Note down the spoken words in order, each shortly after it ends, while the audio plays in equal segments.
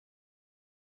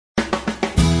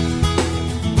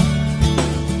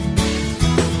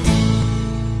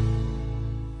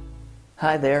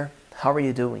Hi there, how are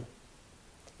you doing?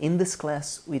 In this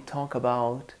class we talk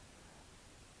about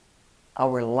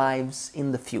our lives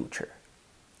in the future.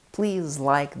 Please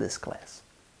like this class.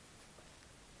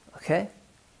 Okay?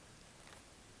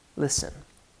 Listen.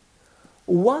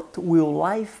 What will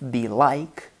life be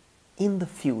like in the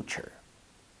future?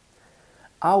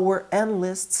 Our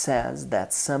analyst says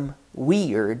that some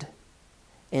weird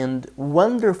and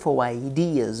wonderful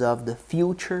ideas of the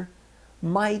future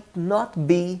might not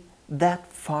be that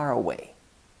far away.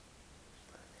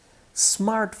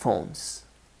 Smartphones,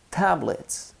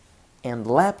 tablets, and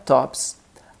laptops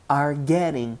are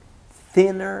getting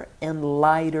thinner and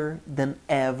lighter than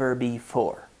ever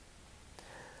before.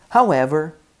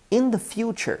 However, in the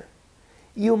future,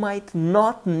 you might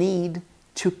not need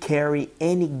to carry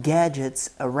any gadgets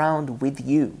around with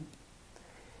you.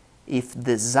 If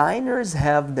designers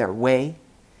have their way,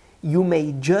 you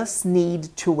may just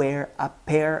need to wear a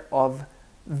pair of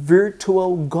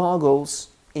virtual goggles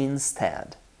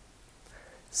instead.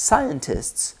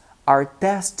 Scientists are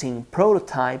testing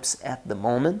prototypes at the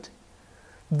moment,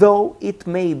 though it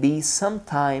may be some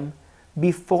time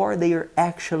before they are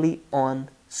actually on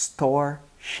store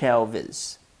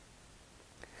shelves.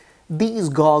 These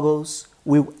goggles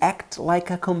will act like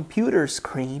a computer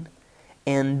screen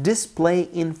and display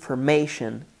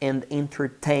information and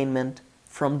entertainment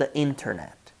from the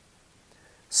internet.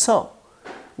 So,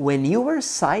 when you are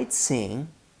sightseeing,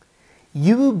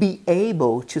 you will be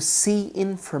able to see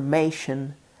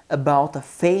information about a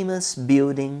famous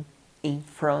building in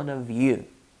front of you.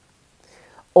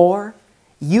 Or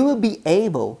you will be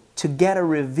able to get a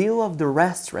review of the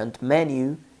restaurant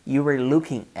menu you are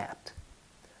looking at.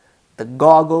 The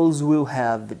goggles will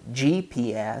have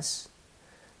GPS,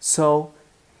 so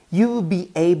you will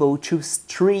be able to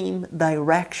stream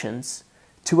directions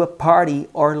to a party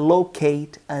or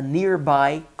locate a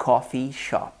nearby coffee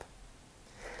shop.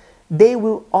 They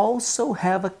will also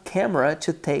have a camera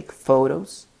to take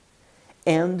photos,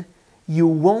 and you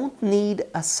won't need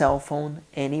a cell phone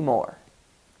anymore.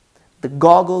 The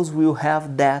goggles will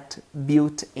have that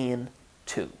built in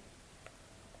too.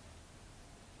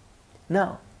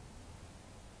 Now,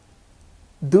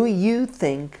 do you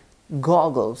think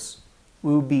goggles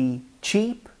will be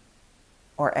cheap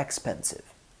or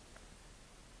expensive?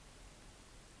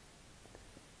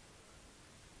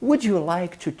 Would you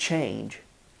like to change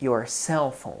your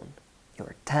cell phone,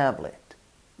 your tablet,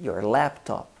 your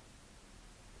laptop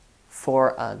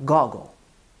for a goggle?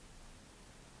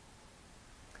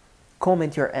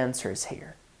 Comment your answers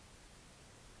here.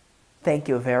 Thank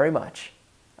you very much.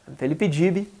 I'm Felipe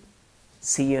Gibi.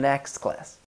 See you next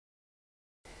class.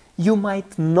 You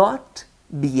might not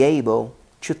be able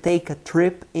to take a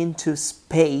trip into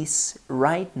space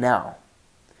right now,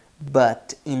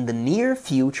 but in the near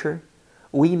future,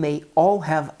 we may all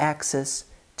have access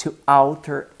to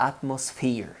outer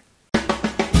atmosphere.